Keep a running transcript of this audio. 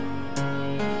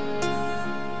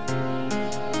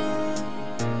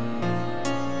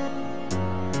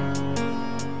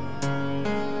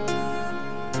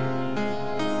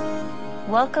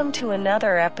Welcome to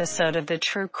another episode of the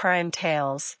True Crime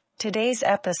Tales. Today's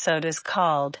episode is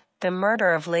called The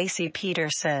Murder of Laci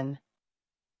Peterson.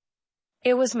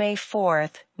 It was May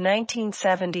 4th,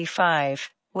 1975,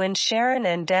 when Sharon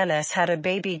and Dennis had a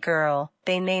baby girl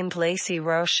they named Laci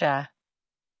Rocha.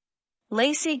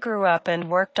 Laci grew up and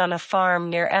worked on a farm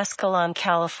near Escalon,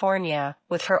 California,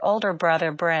 with her older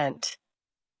brother Brent.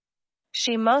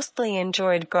 She mostly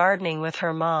enjoyed gardening with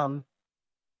her mom.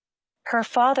 Her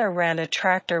father ran a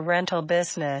tractor rental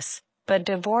business, but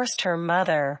divorced her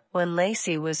mother when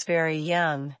Laci was very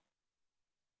young.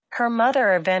 Her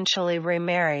mother eventually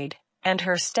remarried, and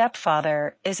her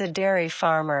stepfather is a dairy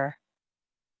farmer.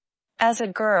 As a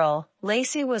girl,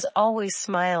 Laci was always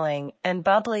smiling and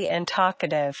bubbly and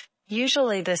talkative,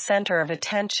 usually the center of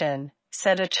attention,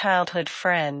 said a childhood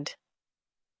friend.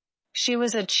 She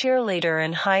was a cheerleader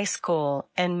in high school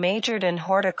and majored in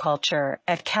horticulture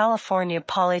at California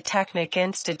Polytechnic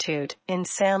Institute in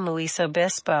San Luis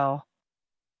Obispo.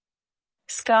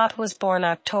 Scott was born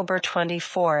October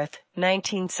 24,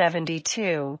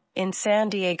 1972, in San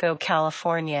Diego,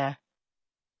 California.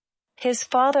 His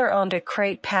father owned a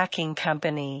crate packing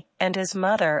company, and his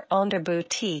mother owned a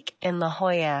boutique in La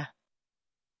Jolla.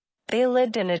 They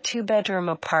lived in a two-bedroom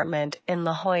apartment in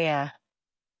La Jolla.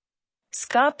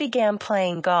 Scott began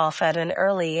playing golf at an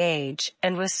early age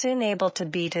and was soon able to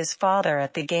beat his father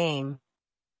at the game.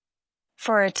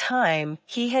 For a time,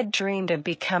 he had dreamed of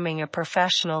becoming a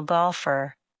professional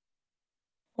golfer.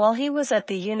 While he was at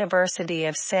the University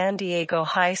of San Diego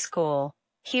High School,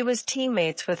 he was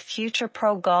teammates with future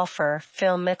pro golfer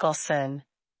Phil Mickelson.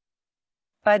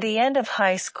 By the end of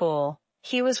high school,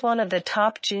 he was one of the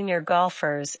top junior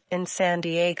golfers in San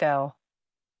Diego.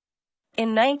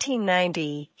 In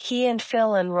 1990, he and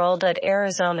Phil enrolled at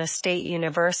Arizona State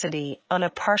University on a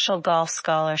partial golf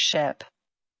scholarship.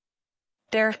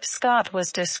 There, Scott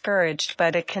was discouraged by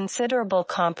the considerable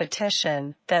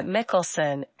competition that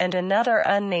Mickelson and another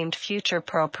unnamed future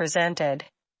pro presented.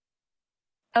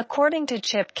 According to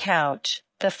Chip Couch,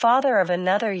 the father of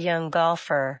another young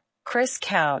golfer, Chris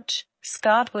Couch,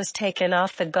 Scott was taken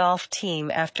off the golf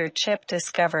team after Chip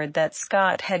discovered that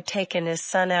Scott had taken his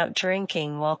son out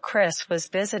drinking while Chris was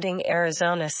visiting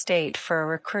Arizona State for a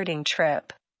recruiting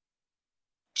trip.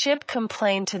 Chip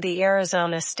complained to the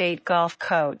Arizona State golf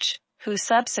coach, who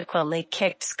subsequently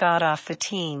kicked Scott off the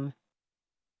team.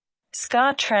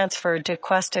 Scott transferred to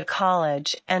Cuesta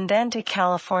College and then to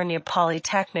California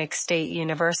Polytechnic State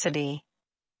University.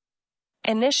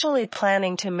 Initially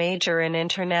planning to major in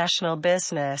international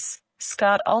business,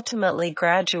 Scott ultimately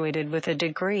graduated with a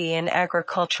degree in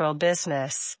agricultural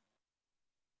business.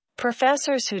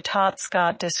 Professors who taught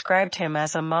Scott described him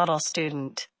as a model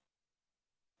student.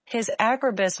 His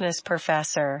agribusiness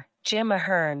professor, Jim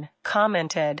Ahern,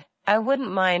 commented, "I wouldn't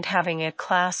mind having a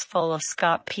class full of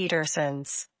Scott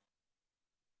Petersons."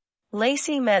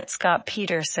 Laci met Scott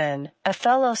Peterson, a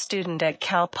fellow student at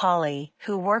Cal Poly,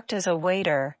 who worked as a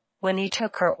waiter, when he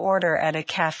took her order at a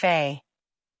cafe.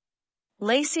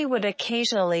 Laci would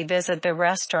occasionally visit the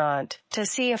restaurant to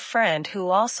see a friend who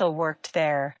also worked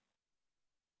there.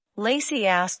 Laci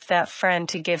asked that friend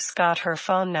to give Scott her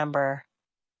phone number.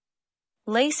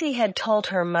 Laci had told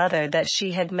her mother that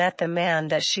she had met the man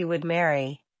that she would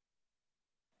marry.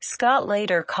 Scott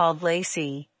later called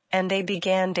Laci, and they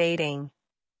began dating.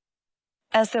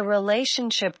 As the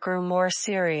relationship grew more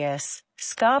serious,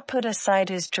 Scott put aside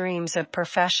his dreams of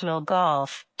professional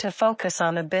golf to focus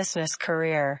on a business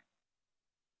career.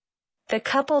 The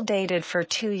couple dated for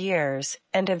 2 years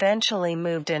and eventually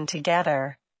moved in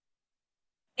together.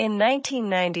 In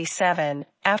 1997,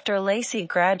 after Laci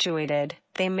graduated,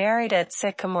 they married at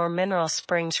Sycamore Mineral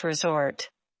Springs Resort.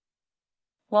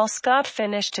 While Scott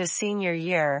finished his senior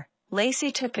year,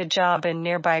 Laci took a job in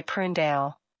nearby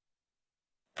Prunedale.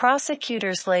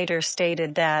 Prosecutors later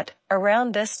stated that,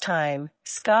 around this time,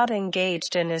 Scott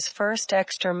engaged in his first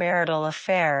extramarital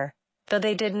affair, though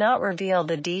they did not reveal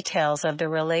the details of the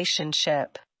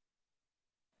relationship.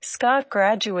 Scott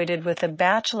graduated with a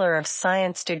Bachelor of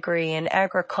Science degree in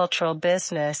agricultural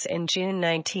business in June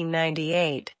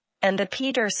 1998, and the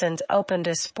Petersons opened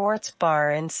a sports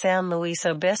bar in San Luis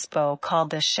Obispo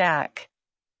called The Shack.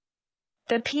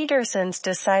 The Petersons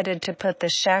decided to put the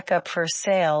shack up for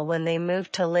sale when they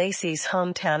moved to Laci's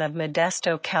hometown of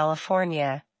Modesto,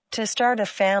 California, to start a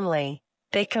family.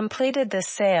 They completed the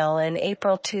sale in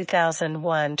April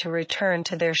 2001 to return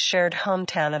to their shared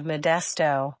hometown of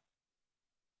Modesto.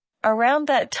 Around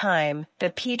that time, the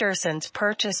Petersons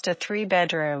purchased a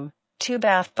 3-bedroom,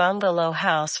 2-bath bungalow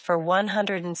house for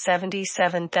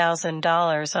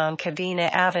 $177,000 on Covina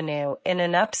Avenue in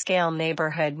an upscale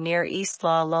neighborhood near East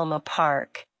La Loma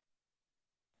Park.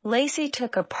 Laci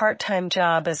took a part-time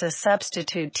job as a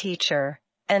substitute teacher,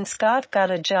 and Scott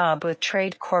got a job with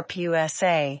Trade Corp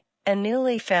USA, a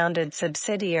newly founded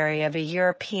subsidiary of a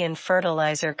European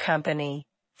fertilizer company,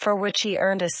 for which he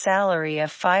earned a salary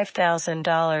of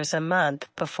 $5,000 a month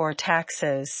before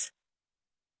taxes.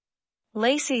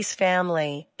 Laci's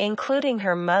family, including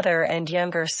her mother and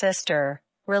younger sister,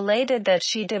 related that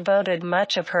she devoted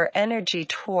much of her energy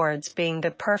towards being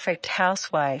the perfect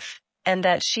housewife, and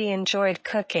that she enjoyed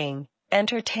cooking,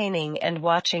 entertaining and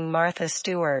watching Martha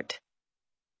Stewart.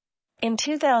 In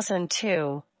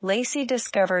 2002, Laci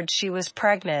discovered she was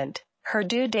pregnant. Her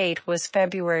due date was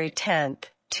February 10,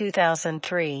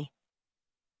 2003.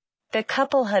 The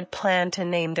couple had planned to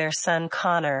name their son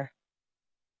Connor.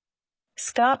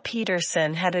 Scott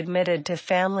Peterson had admitted to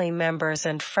family members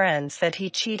and friends that he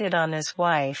cheated on his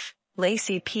wife,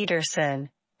 Laci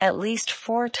Peterson, at least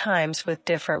 4 times with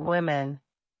different women.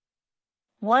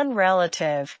 One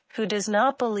relative, who does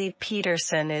not believe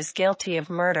Peterson is guilty of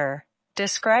murder,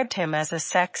 described him as a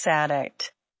sex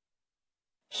addict.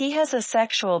 He has a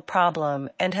sexual problem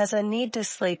and has a need to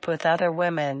sleep with other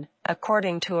women,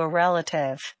 according to a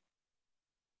relative.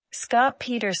 Scott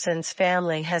Peterson's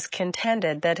family has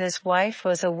contended that his wife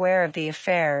was aware of the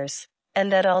affairs,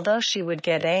 and that although she would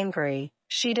get angry,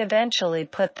 she'd eventually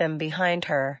put them behind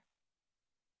her.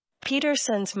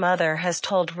 Peterson's mother has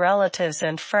told relatives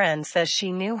and friends that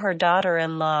she knew her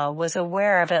daughter-in-law was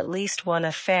aware of at least one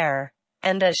affair,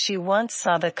 and that she once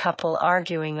saw the couple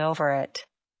arguing over it.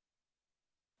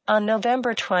 On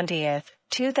November 20,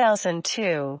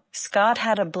 2002, Scott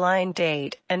had a blind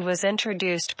date and was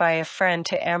introduced by a friend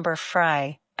to Amber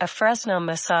Fry, a Fresno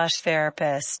massage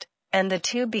therapist, and the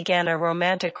two began a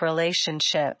romantic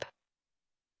relationship.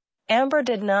 Amber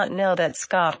did not know that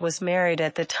Scott was married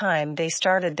at the time they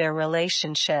started their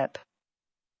relationship.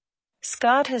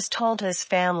 Scott has told his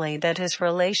family that his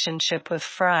relationship with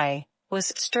Fry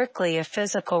was strictly a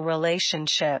physical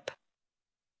relationship.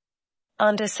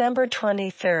 On December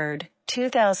 23,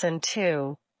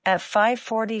 2002, at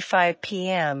 5:45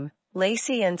 p.m.,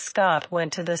 Laci and Scott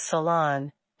went to the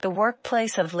salon, the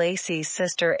workplace of Laci's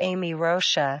sister Amy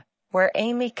Rocha, where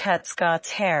Amy cut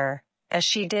Scott's hair, as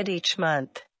she did each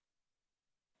month.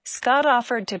 Scott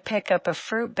offered to pick up a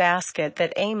fruit basket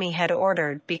that Amy had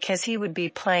ordered because he would be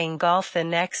playing golf the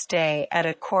next day at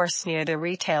a course near the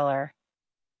retailer.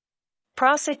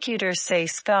 Prosecutors say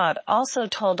Scott also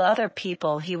told other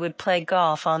people he would play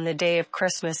golf on the day of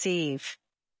Christmas Eve.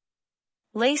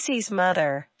 Laci's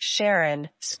mother, Sharon,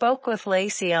 spoke with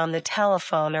Laci on the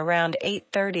telephone around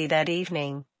 8:30 that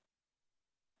evening.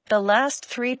 The last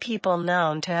 3 people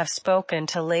known to have spoken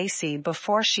to Laci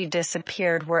before she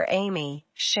disappeared were Amy,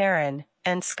 Sharon,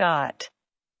 and Scott.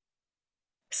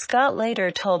 Scott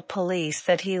later told police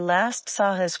that he last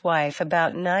saw his wife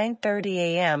about 9:30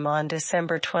 a.m. on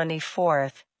December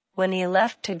 24, when he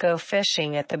left to go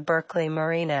fishing at the Berkeley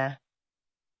Marina.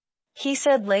 He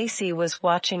said Laci was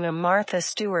watching a Martha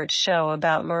Stewart show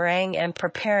about meringue and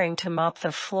preparing to mop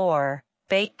the floor,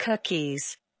 bake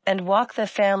cookies, and walk the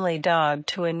family dog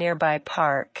to a nearby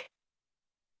park.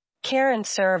 Karen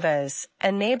Servas,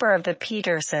 a neighbor of the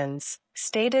Petersons,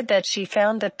 stated that she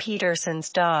found the Petersons'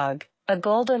 dog, a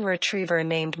golden retriever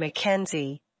named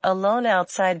Mackenzie, alone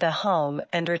outside the home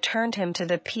and returned him to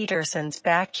the Petersons'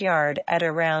 backyard at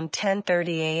around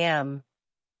 10:30 a.m.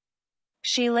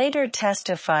 She later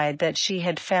testified that she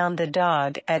had found the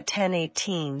dog at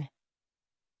 10:18.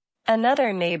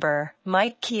 Another neighbor,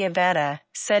 Mike Chiavetta,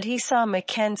 said he saw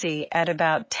Mackenzie at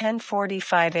about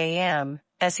 10:45 a.m.,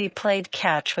 as he played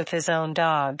catch with his own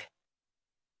dog.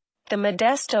 The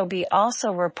Modesto Bee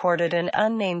also reported an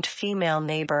unnamed female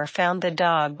neighbor found the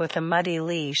dog with a muddy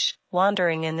leash,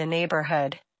 wandering in the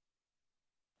neighborhood.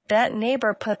 That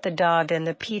neighbor put the dog in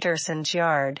the Petersons'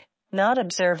 yard, not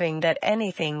observing that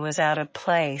anything was out of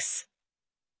place.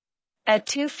 At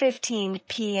 2:15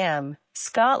 p.m.,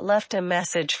 Scott left a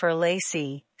message for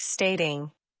Laci,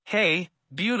 stating, "Hey,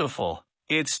 beautiful,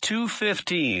 it's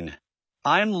 2:15.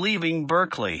 I'm leaving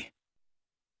Berkeley."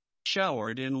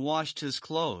 Showered and washed his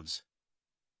clothes.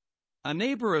 A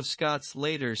neighbor of Scott's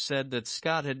later said that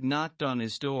Scott had knocked on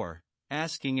his door,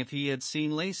 asking if he had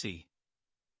seen Laci.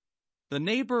 The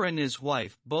neighbor and his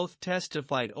wife both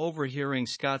testified overhearing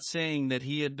Scott saying that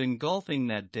he had been golfing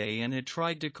that day and had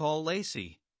tried to call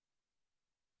Laci.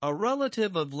 A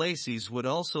relative of Laci's would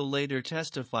also later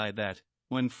testify that,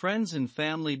 when friends and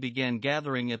family began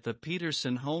gathering at the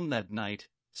Peterson home that night,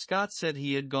 Scott said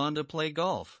he had gone to play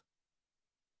golf.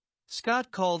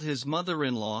 Scott called his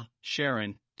mother-in-law,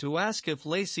 Sharon, to ask if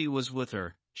Laci was with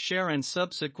her. Sharon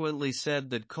subsequently said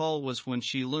that call was when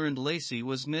she learned Laci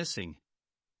was missing.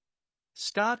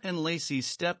 Scott and Laci's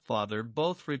stepfather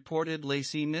both reported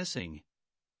Laci missing.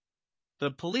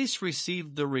 The police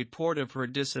received the report of her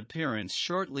disappearance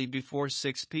shortly before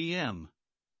 6 p.m.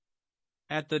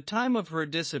 At the time of her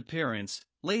disappearance,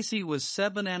 Laci was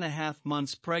 7.5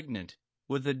 months pregnant,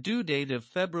 with a due date of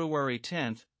February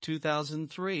 10,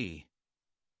 2003.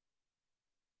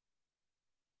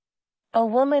 A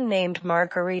woman named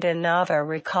Margarita Nava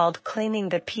recalled cleaning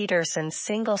the Petersons'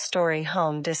 single-story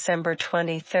home December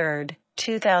 23,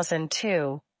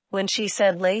 2002, when she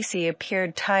said Laci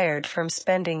appeared tired from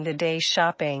spending the day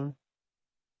shopping.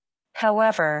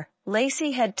 However,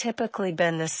 Laci had typically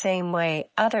been the same way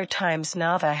other times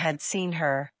Nava had seen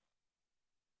her.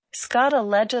 Scott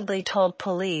allegedly told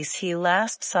police he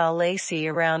last saw Laci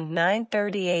around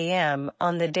 9:30 a.m.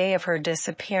 on the day of her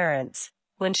disappearance,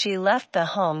 when she left the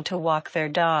home to walk their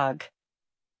dog.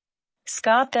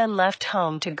 Scott then left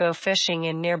home to go fishing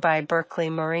in nearby Berkeley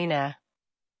Marina.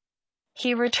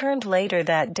 He returned later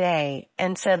that day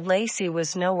and said Laci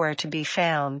was nowhere to be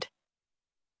found.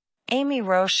 Amy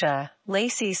Rocha,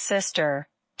 Laci's sister,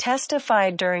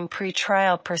 testified during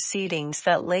pretrial proceedings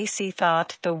that Laci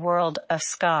thought the world of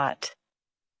Scott.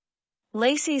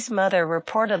 Laci's mother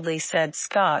reportedly said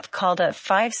Scott called at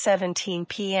 5:17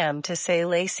 p.m. to say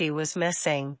Laci was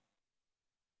missing.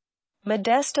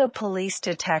 Modesto police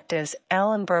detectives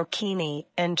Alan Brocchini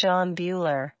and John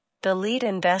Bueller, the lead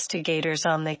investigators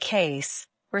on the case,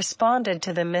 responded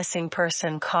to the missing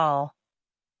person call.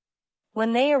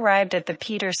 When they arrived at the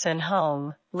Peterson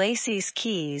home, Laci's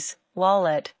keys,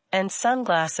 wallet, and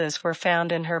sunglasses were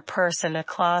found in her purse in a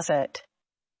closet.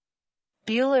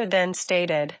 Bueller then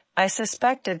stated, "I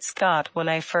suspected Scott when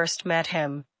I first met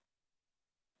him.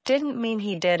 Didn't mean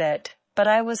he did it, but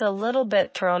I was a little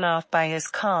bit thrown off by his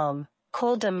calm,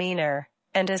 cool demeanor,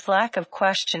 and his lack of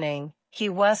questioning. He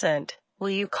wasn't, 'Will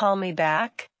you call me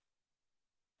back?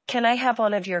 Can I have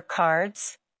one of your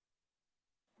cards?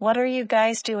 What are you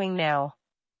guys doing now?'"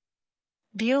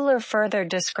 Bueller further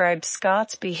described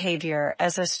Scott's behavior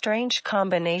as a strange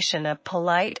combination of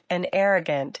polite and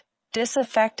arrogant,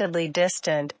 disaffectedly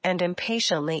distant and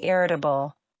impatiently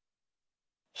irritable.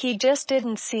 He just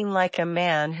didn't seem like a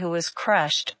man who was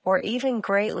crushed or even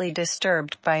greatly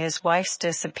disturbed by his wife's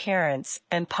disappearance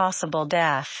and possible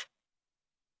death.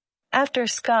 After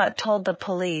Scott told the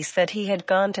police that he had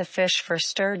gone to fish for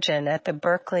sturgeon at the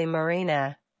Berkeley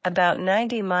Marina, about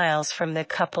 90 miles from the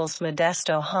couple's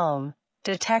Modesto home,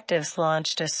 detectives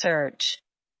launched a search.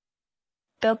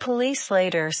 Though police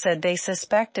later said they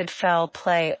suspected foul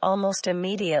play almost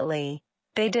immediately,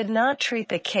 they did not treat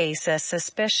the case as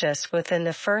suspicious within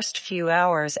the first few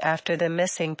hours after the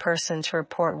missing persons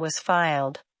report was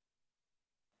filed.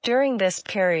 During this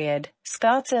period,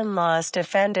 Scott's in-laws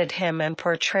defended him and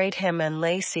portrayed him and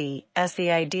Laci as the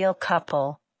ideal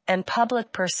couple, and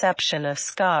public perception of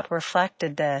Scott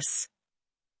reflected this.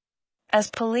 As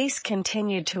police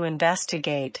continued to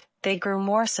investigate, they grew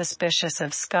more suspicious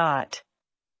of Scott.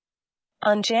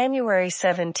 On January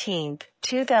 17,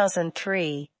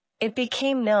 2003, it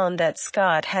became known that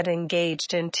Scott had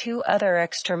engaged in 2 other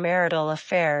extramarital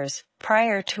affairs,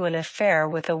 prior to an affair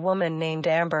with a woman named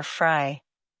Amber Fry.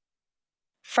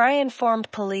 Fry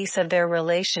informed police of their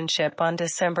relationship on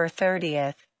December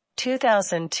 30,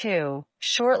 2002,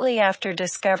 shortly after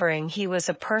discovering he was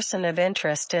a person of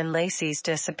interest in Laci's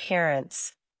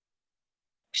disappearance.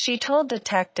 She told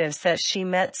detectives that she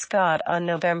met Scott on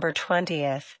November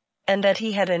 20, and that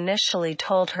he had initially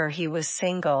told her he was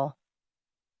single.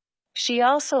 She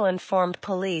also informed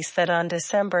police that on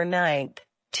December 9,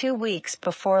 2 weeks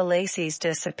before Laci's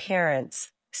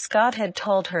disappearance, Scott had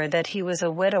told her that he was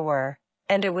a widower,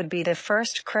 and it would be the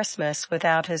first Christmas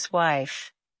without his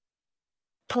wife.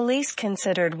 Police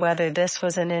considered whether this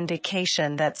was an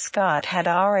indication that Scott had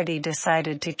already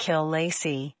decided to kill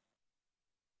Laci.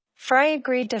 Fry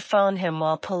agreed to phone him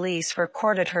while police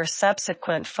recorded her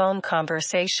subsequent phone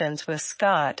conversations with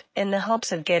Scott in the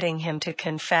hopes of getting him to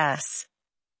confess.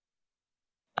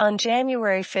 On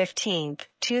January 15,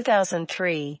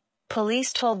 2003,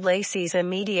 police told Laci's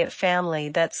immediate family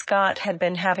that Scott had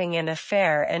been having an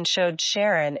affair and showed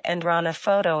Sharon and Ron a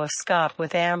photo of Scott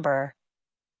with Amber.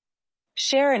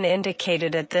 Sharon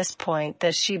indicated at this point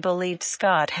that she believed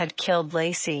Scott had killed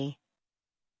Laci.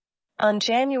 On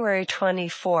January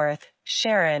 24,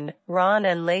 Sharon, Ron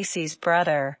and Laci's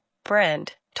brother,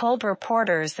 Brent, told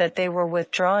reporters that they were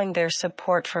withdrawing their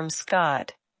support from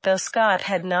Scott, though Scott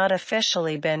had not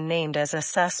officially been named as a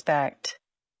suspect.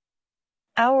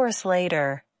 Hours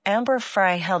later, Amber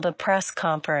Fry held a press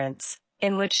conference,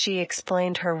 in which she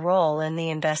explained her role in the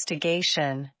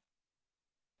investigation.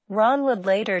 Ron would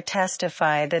later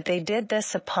testify that they did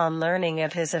this upon learning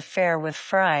of his affair with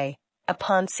Fry,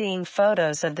 upon seeing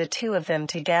photos of the two of them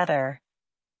together.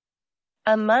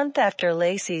 A month after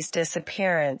Laci's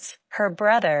disappearance, her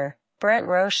brother, Brent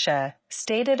Rocha,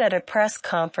 stated at a press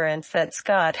conference that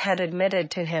Scott had admitted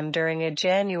to him during a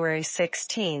January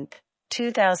 16,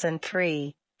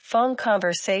 2003, phone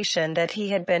conversation that he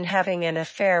had been having an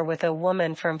affair with a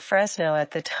woman from Fresno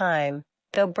at the time,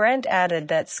 though Brent added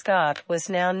that Scott was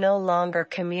now no longer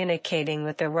communicating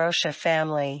with the Rocha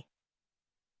family.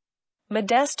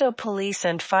 Modesto police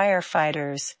and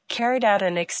firefighters carried out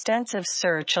an extensive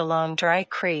search along Dry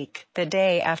Creek the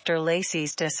day after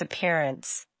Laci's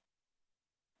disappearance.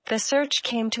 The search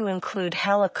came to include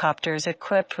helicopters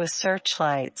equipped with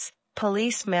searchlights,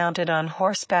 police mounted on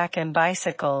horseback and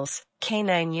bicycles,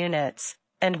 canine units,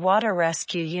 and water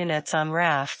rescue units on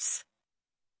rafts.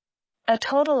 A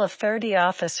total of 30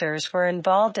 officers were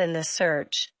involved in the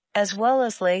search, as well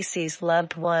as Laci's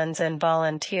loved ones and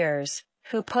volunteers,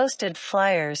 who posted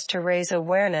flyers to raise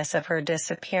awareness of her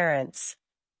disappearance.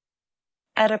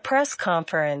 At a press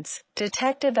conference,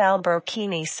 Detective Al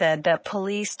Brocchini said that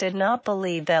police did not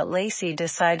believe that Laci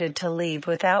decided to leave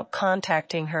without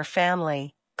contacting her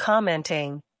family,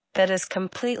 commenting, "That is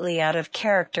completely out of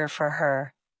character for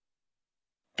her."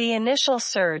 The initial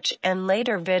search and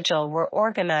later vigil were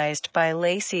organized by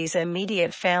Laci's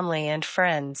immediate family and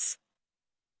friends.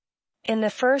 In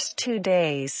the first 2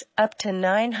 days, up to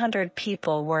 900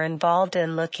 people were involved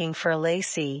in looking for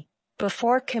Laci,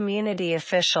 before community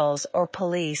officials or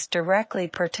police directly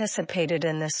participated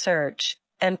in the search,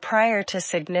 and prior to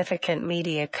significant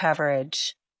media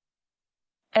coverage.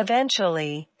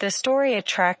 Eventually, the story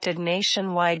attracted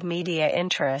nationwide media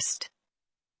interest.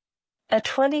 A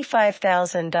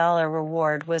 $25,000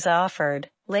 reward was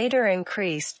offered, later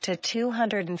increased to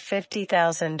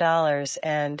 $250,000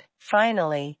 and,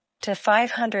 finally, to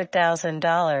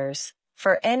 $500,000,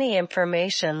 for any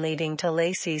information leading to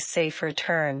Laci's safe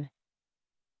return.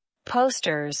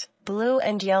 Posters, blue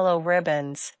and yellow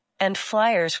ribbons, and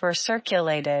flyers were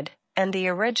circulated, and the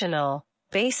original,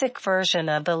 basic version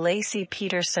of the Laci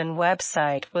Peterson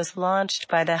website was launched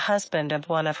by the husband of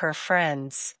one of her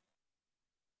friends.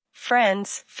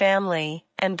 Friends, family,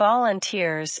 and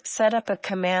volunteers set up a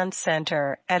command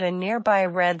center at a nearby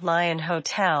Red Lion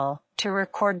Hotel to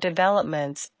record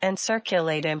developments and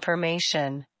circulate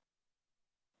information.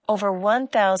 Over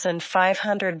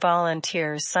 1,500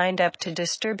 volunteers signed up to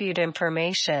distribute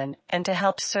information and to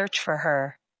help search for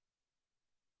her.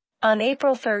 On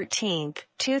April 13,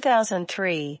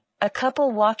 2003, a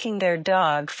couple walking their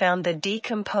dog found the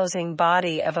decomposing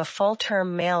body of a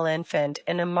full-term male infant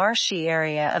in a marshy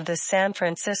area of the San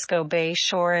Francisco Bay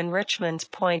Shore in Richmond's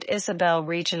Point Isabel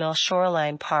Regional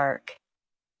Shoreline Park.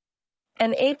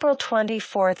 An April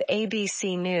 24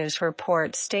 ABC News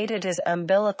report stated his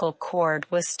umbilical cord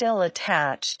was still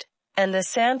attached, and the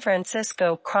San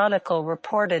Francisco Chronicle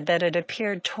reported that it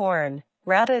appeared torn,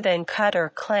 rather than cut or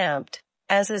clamped,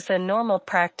 as is the normal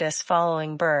practice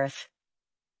following birth.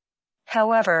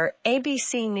 However,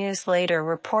 ABC News later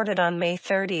reported on May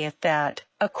 30 that,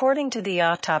 according to the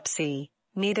autopsy,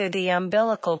 neither the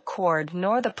umbilical cord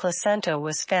nor the placenta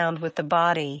was found with the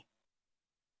body.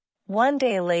 1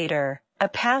 day later, a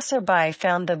passerby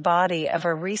found the body of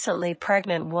a recently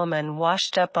pregnant woman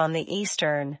washed up on the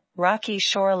eastern, rocky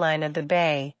shoreline of the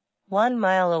bay, 1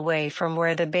 mile away from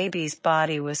where the baby's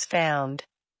body was found.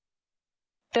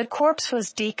 The corpse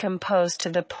was decomposed to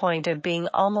the point of being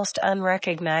almost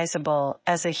unrecognizable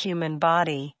as a human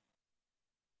body.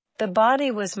 The body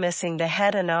was missing the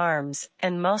head and arms,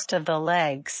 and most of the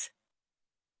legs.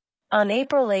 On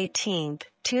April 18,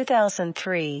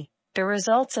 2003, the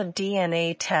results of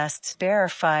DNA tests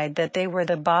verified that they were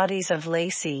the bodies of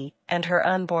Laci and her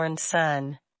unborn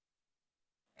son.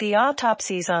 The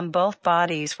autopsies on both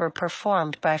bodies were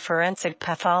performed by forensic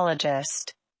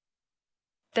pathologists.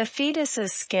 The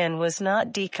fetus's skin was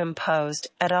not decomposed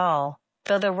at all,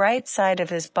 though the right side of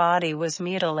his body was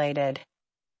mutilated.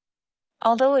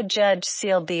 Although a judge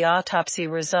sealed the autopsy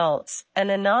results,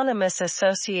 an anonymous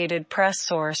Associated Press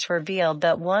source revealed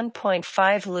that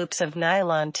 1.5 loops of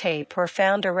nylon tape were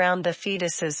found around the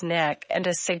fetus's neck and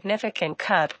a significant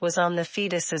cut was on the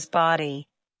fetus's body.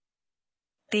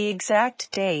 The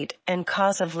exact date and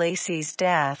cause of Laci's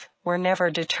death were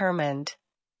never determined.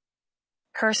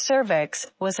 Her cervix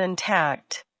was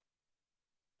intact.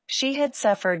 She had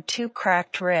suffered 2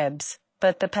 cracked ribs,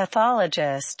 but the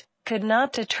pathologist could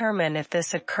not determine if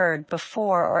this occurred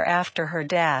before or after her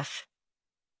death.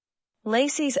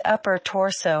 Laci's upper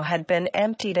torso had been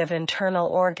emptied of internal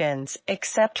organs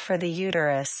except for the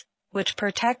uterus, which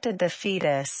protected the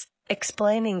fetus,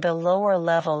 explaining the lower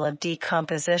level of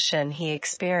decomposition he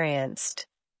experienced.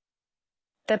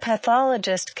 The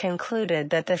pathologist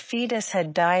concluded that the fetus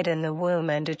had died in the womb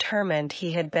and determined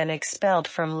he had been expelled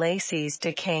from Laci's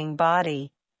decaying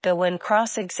body, though when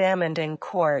cross-examined in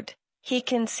court, he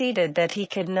conceded that he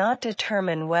could not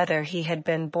determine whether he had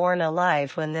been born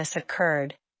alive when this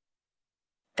occurred.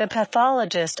 The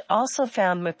pathologist also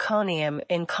found meconium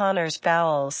in Connor's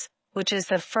bowels, which is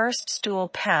the first stool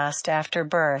passed after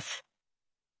birth.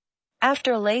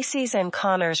 After Laci's and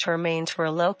Connor's remains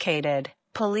were located,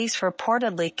 police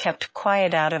reportedly kept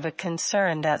quiet out of a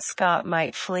concern that Scott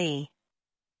might flee.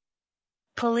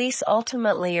 Police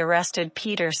ultimately arrested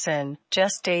Peterson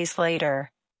just days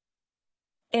later.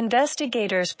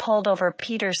 Investigators pulled over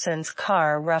Peterson's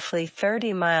car roughly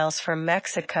 30 miles from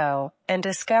Mexico and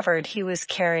discovered he was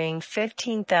carrying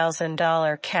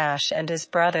 $15,000 cash and his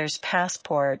brother's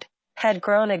passport, had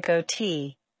grown a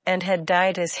goatee, and had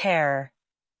dyed his hair.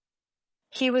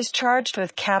 He was charged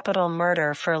with capital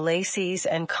murder for Laci's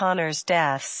and Connor's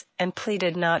deaths, and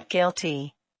pleaded not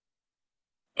guilty.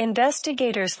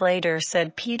 Investigators later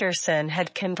said Peterson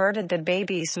had converted the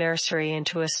baby's nursery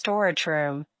into a storage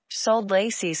room, sold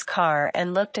Laci's car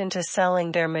and looked into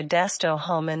selling their Modesto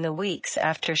home in the weeks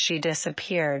after she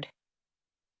disappeared.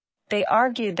 They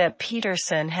argued that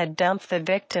Peterson had dumped the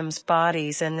victims'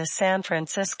 bodies in the San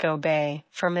Francisco Bay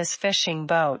from his fishing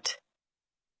boat.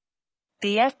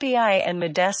 The FBI and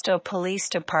Modesto Police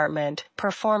Department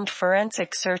performed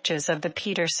forensic searches of the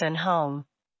Peterson home.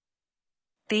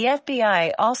 The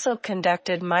FBI also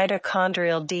conducted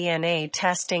mitochondrial DNA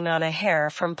testing on a hair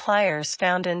from pliers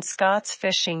found in Scott's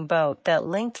fishing boat that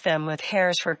linked them with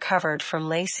hairs recovered from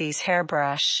Laci's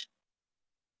hairbrush.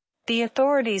 The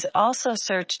authorities also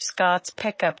searched Scott's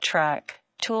pickup truck,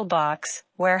 toolbox,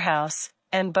 warehouse,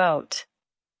 and boat.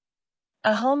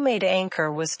 A homemade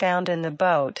anchor was found in the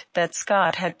boat that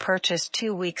Scott had purchased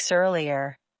 2 weeks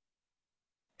earlier.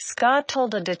 Scott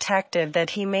told a detective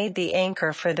that he made the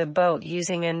anchor for the boat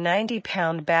using a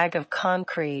 90-pound bag of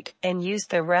concrete and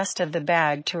used the rest of the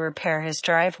bag to repair his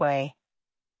driveway.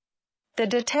 The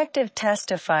detective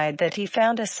testified that he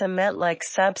found a cement-like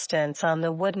substance on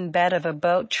the wooden bed of a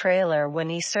boat trailer when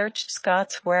he searched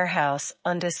Scott's warehouse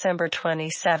on December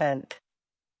 27.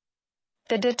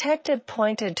 The detective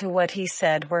pointed to what he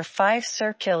said were 5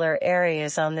 circular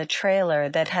areas on the trailer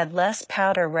that had less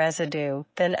powder residue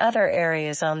than other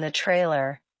areas on the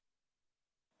trailer.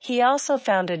 He also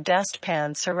found a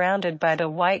dustpan surrounded by the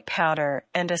white powder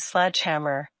and a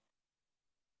sledgehammer.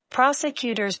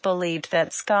 Prosecutors believed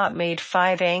that Scott made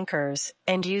 5 anchors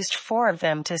and used 4 of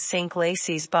them to sink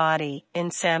Laci's body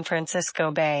in San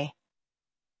Francisco Bay.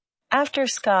 After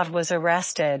Scott was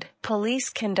arrested, police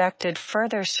conducted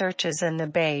further searches in the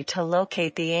bay to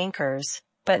locate the anchors,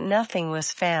 but nothing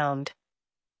was found.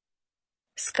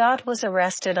 Scott was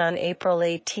arrested on April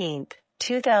 18,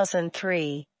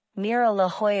 2003, near a La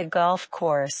Jolla golf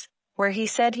course, where he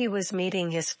said he was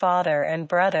meeting his father and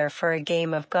brother for a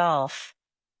game of golf.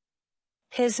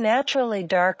 His naturally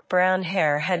dark brown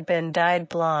hair had been dyed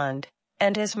blonde,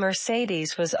 and his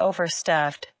Mercedes was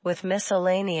overstuffed with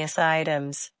miscellaneous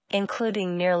items,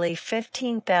 including nearly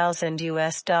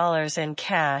 $15,000 in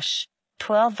cash,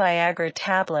 12 Viagra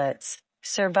tablets,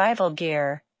 survival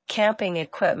gear, camping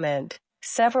equipment,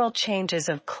 several changes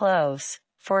of clothes,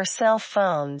 4 cell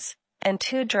phones, and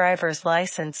 2 driver's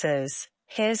licenses,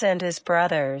 his and his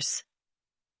brother's.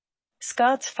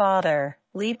 Scott's father,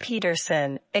 Lee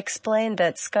Peterson, explained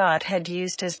that Scott had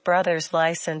used his brother's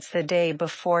license the day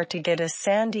before to get a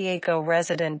San Diego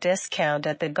resident discount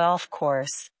at the golf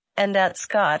course, and that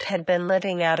Scott had been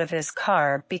living out of his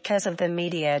car because of the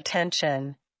media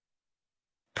attention.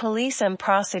 Police and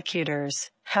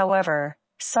prosecutors, however,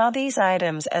 saw these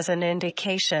items as an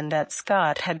indication that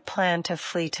Scott had planned to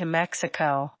flee to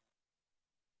Mexico.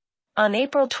 On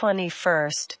April 21,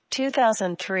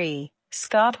 2003,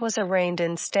 Scott was arraigned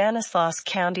in Stanislaus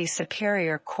County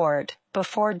Superior Court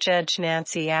before Judge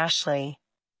Nancy Ashley.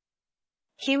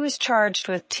 He was charged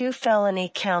with 2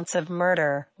 felony counts of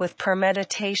murder with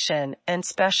premeditation and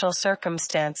special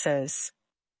circumstances.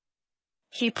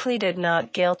 He pleaded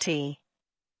not guilty.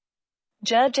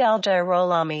 Judge Al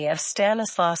Girolami of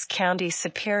Stanislaus County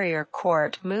Superior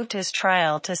Court moved his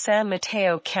trial to San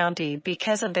Mateo County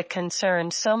because of the concern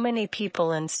so many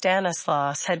people in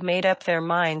Stanislaus had made up their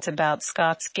minds about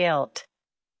Scott's guilt.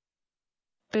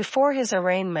 Before his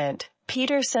arraignment,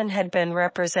 Peterson had been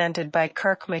represented by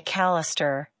Kirk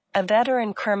McAllister, a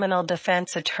veteran criminal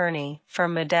defense attorney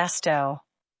from Modesto.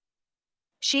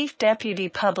 Chief Deputy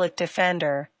Public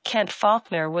Defender, Kent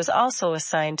Faulkner, was also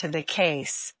assigned to the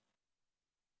case.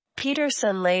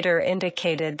 Peterson later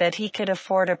indicated that he could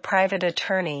afford a private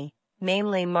attorney,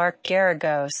 namely Mark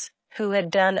Garagos, who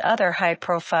had done other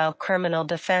high-profile criminal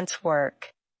defense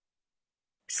work.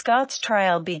 Scott's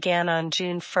trial began on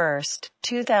June 1,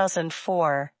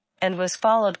 2004, and was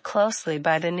followed closely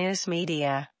by the news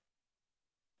media.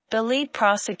 The lead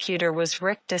prosecutor was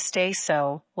Rick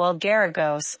DeStaso, while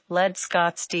Garagos led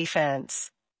Scott's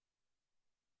defense.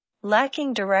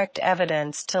 Lacking direct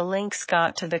evidence to link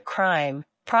Scott to the crime,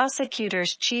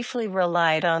 prosecutors chiefly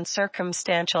relied on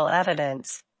circumstantial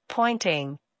evidence,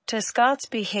 pointing to Scott's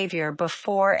behavior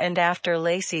before and after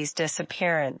Laci's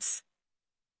disappearance.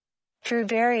 Through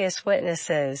various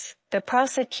witnesses, the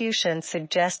prosecution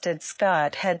suggested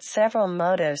Scott had several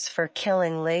motives for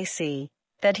killing Laci,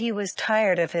 that he was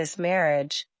tired of his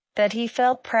marriage, that he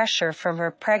felt pressure from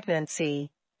her pregnancy,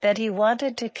 that he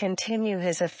wanted to continue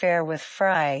his affair with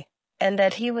Fry, and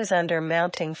that he was under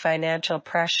mounting financial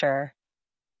pressure.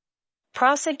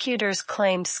 Prosecutors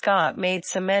claimed Scott made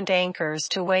cement anchors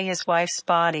to weigh his wife's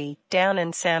body down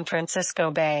in San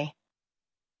Francisco Bay.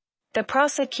 The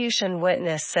prosecution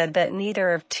witness said that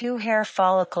neither of two hair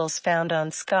follicles found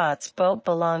on Scott's boat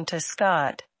belonged to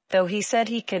Scott, though he said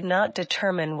he could not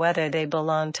determine whether they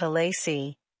belonged to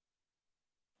Laci.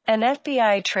 An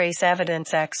FBI trace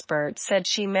evidence expert said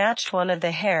she matched one of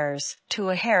the hairs to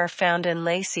a hair found in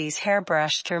Laci's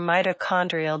hairbrush through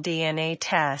mitochondrial DNA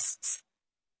tests.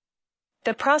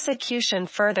 The prosecution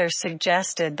further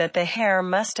suggested that the hair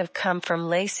must have come from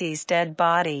Laci's dead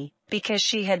body, because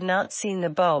she had not seen the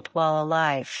boat while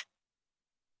alive.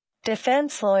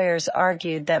 Defense lawyers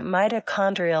argued that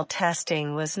mitochondrial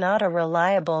testing was not a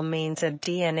reliable means of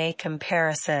DNA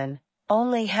comparison.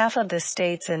 Only half of the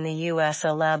states in the U.S.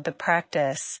 allowed the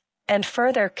practice, and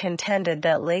further contended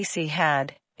that Laci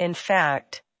had, in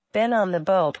fact, been on the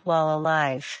boat while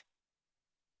alive.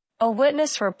 A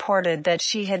witness reported that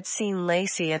she had seen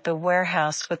Laci at the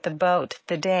warehouse with the boat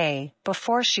the day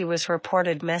before she was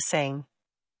reported missing.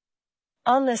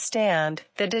 On the stand,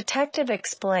 the detective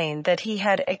explained that he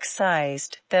had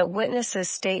excised that witness's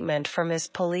statement from his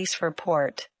police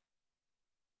report.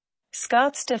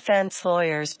 Scott's defense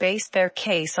lawyers based their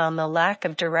case on the lack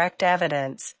of direct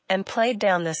evidence and played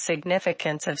down the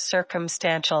significance of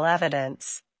circumstantial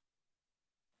evidence.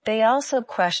 They also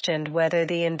questioned whether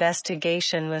the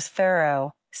investigation was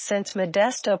thorough, since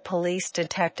Modesto police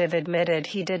detective admitted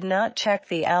he did not check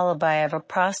the alibi of a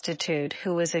prostitute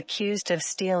who was accused of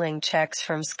stealing checks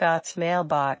from Scott's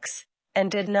mailbox, and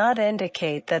did not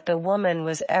indicate that the woman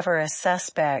was ever a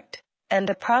suspect, and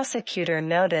the prosecutor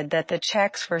noted that the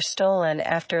checks were stolen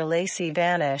after Laci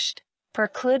vanished,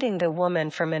 precluding the woman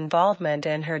from involvement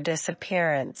in her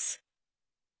disappearance.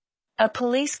 A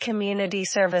police community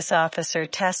service officer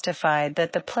testified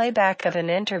that the playback of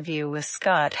an interview with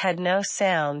Scott had no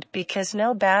sound because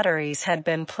no batteries had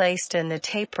been placed in the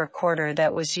tape recorder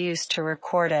that was used to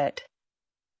record it.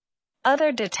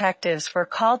 Other detectives were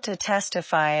called to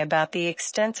testify about the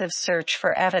extensive search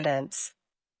for evidence.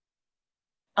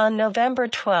 On November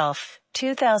 12,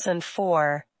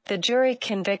 2004, the jury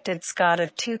convicted Scott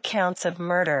of 2 counts of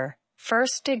murder.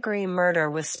 First-degree murder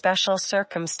with special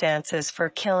circumstances for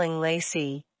killing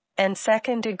Laci, and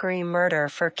second-degree murder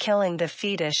for killing the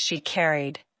fetus she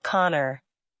carried, Connor.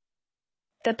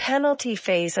 The penalty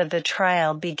phase of the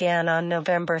trial began on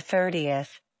November 30,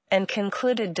 and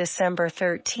concluded December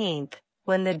 13,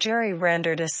 when the jury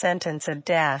rendered a sentence of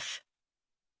death.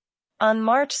 On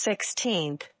March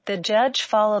 16, the judge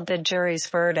followed the jury's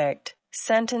verdict,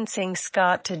 sentencing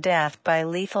Scott to death by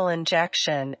lethal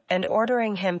injection and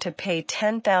ordering him to pay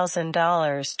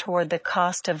 $10,000 toward the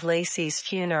cost of Laci's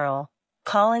funeral,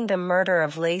 calling the murder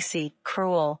of Laci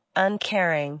cruel,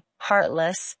 uncaring,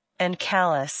 heartless, and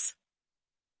callous.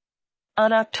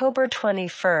 On October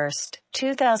 21,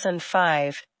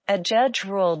 2005, a judge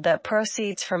ruled that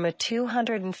proceeds from a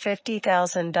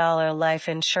 $250,000 life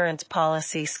insurance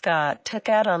policy Scott took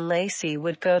out on Laci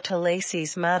would go to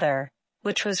Laci's mother,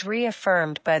 which was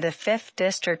reaffirmed by the 5th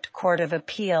District Court of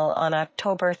Appeal on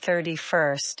October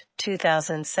 31,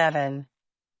 2007.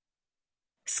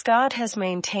 Scott has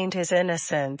maintained his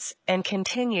innocence and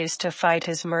continues to fight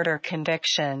his murder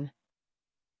conviction.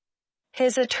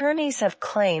 His attorneys have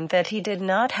claimed that he did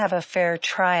not have a fair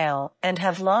trial and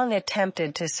have long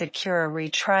attempted to secure a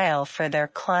retrial for their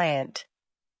client.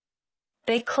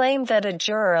 They claim that a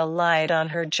juror lied on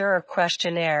her juror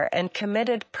questionnaire and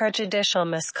committed prejudicial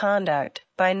misconduct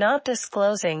by not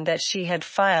disclosing that she had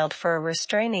filed for a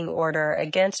restraining order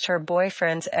against her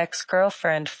boyfriend's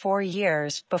ex-girlfriend 4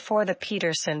 years before the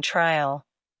Peterson trial.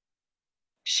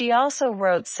 She also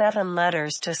wrote 7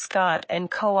 letters to Scott and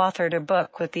co-authored a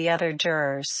book with the other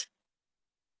jurors.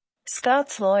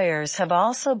 Scott's lawyers have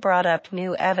also brought up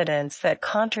new evidence that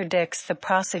contradicts the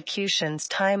prosecution's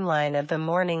timeline of the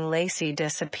morning Laci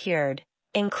disappeared,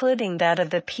 including that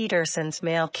of the Petersons'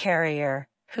 mail carrier,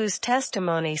 whose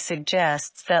testimony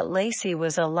suggests that Laci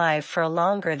was alive for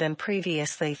longer than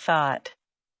previously thought.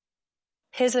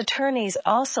 His attorneys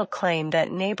also claim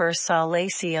that neighbors saw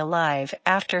Laci alive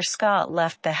after Scott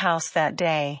left the house that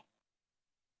day.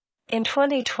 In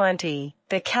 2020,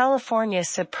 the California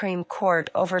Supreme Court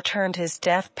overturned his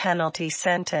death penalty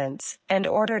sentence and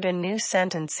ordered a new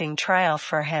sentencing trial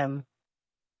for him.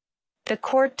 The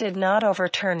court did not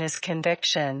overturn his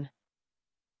conviction.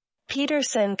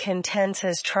 Peterson contends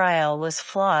his trial was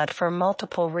flawed for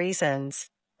multiple reasons,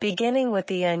 beginning with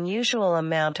the unusual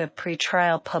amount of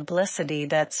pretrial publicity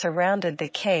that surrounded the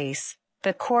case,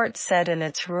 the court said in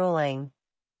its ruling.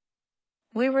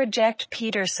 We reject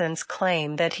Peterson's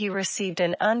claim that he received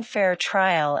an unfair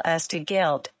trial as to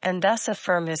guilt and thus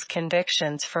affirm his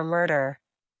convictions for murder.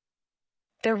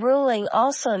 The ruling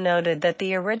also noted that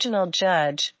the original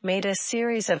judge made a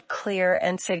series of clear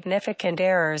and significant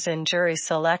errors in jury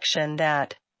selection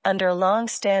that, under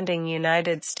long-standing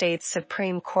United States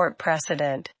Supreme Court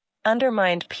precedent,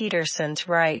 undermined Peterson's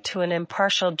right to an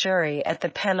impartial jury at the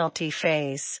penalty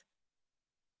phase.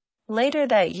 Later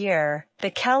that year,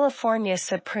 the California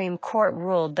Supreme Court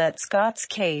ruled that Scott's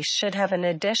case should have an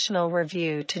additional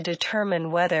review to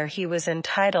determine whether he was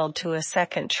entitled to a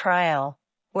second trial,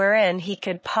 wherein he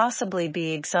could possibly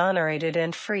be exonerated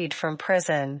and freed from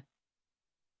prison.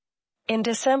 In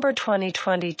December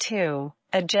 2022,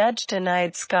 a judge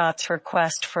denied Scott's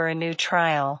request for a new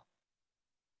trial.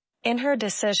 In her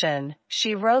decision,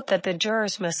 she wrote that the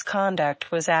jurors'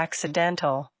 misconduct was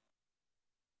accidental.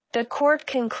 The court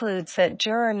concludes that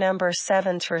juror number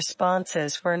 7's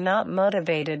responses were not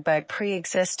motivated by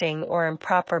pre-existing or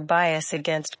improper bias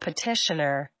against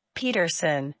petitioner,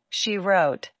 Peterson, she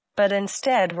wrote, but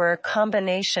instead were a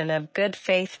combination of good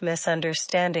faith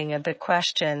misunderstanding of the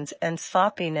questions and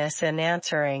sloppiness in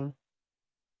answering.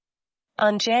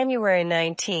 On January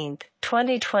 19,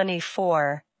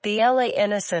 2024, the LA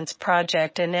Innocence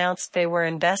Project announced they were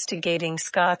investigating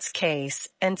Scott's case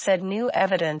and said new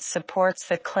evidence supports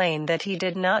the claim that he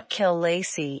did not kill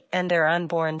Laci and their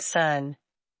unborn son.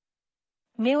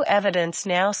 New evidence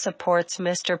now supports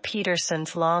Mr.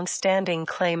 Peterson's long-standing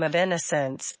claim of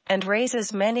innocence and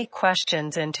raises many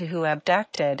questions into who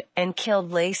abducted and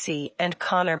killed Laci and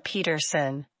Connor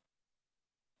Peterson.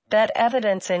 That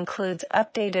evidence includes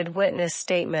updated witness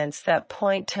statements that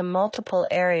point to multiple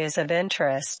areas of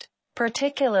interest,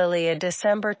 particularly a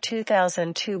December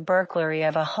 2002 burglary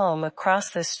of a home across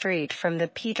the street from the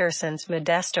Petersons'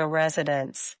 Modesto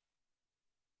residence.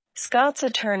 Scott's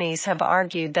attorneys have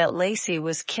argued that Laci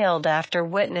was killed after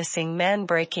witnessing men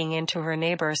breaking into her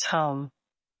neighbor's home.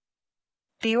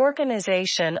 The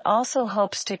organization also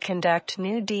hopes to conduct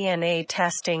new DNA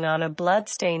testing on a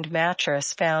blood-stained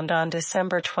mattress found on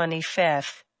December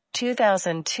 25,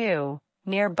 2002,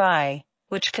 nearby,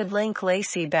 which could link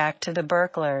Laci back to the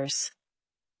burglars.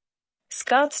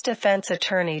 Scott's defense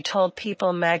attorney told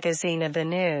People magazine of the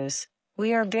news,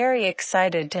 "We are very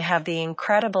excited to have the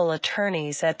incredible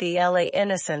attorneys at the LA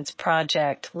Innocence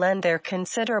Project lend their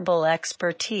considerable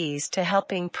expertise to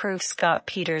helping prove Scott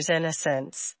Peters'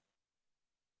 innocence."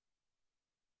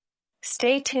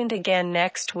 Stay tuned again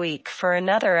next week for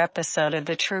another episode of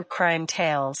the True Crime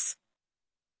Tales.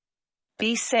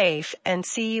 Be safe and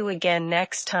see you again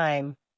next time.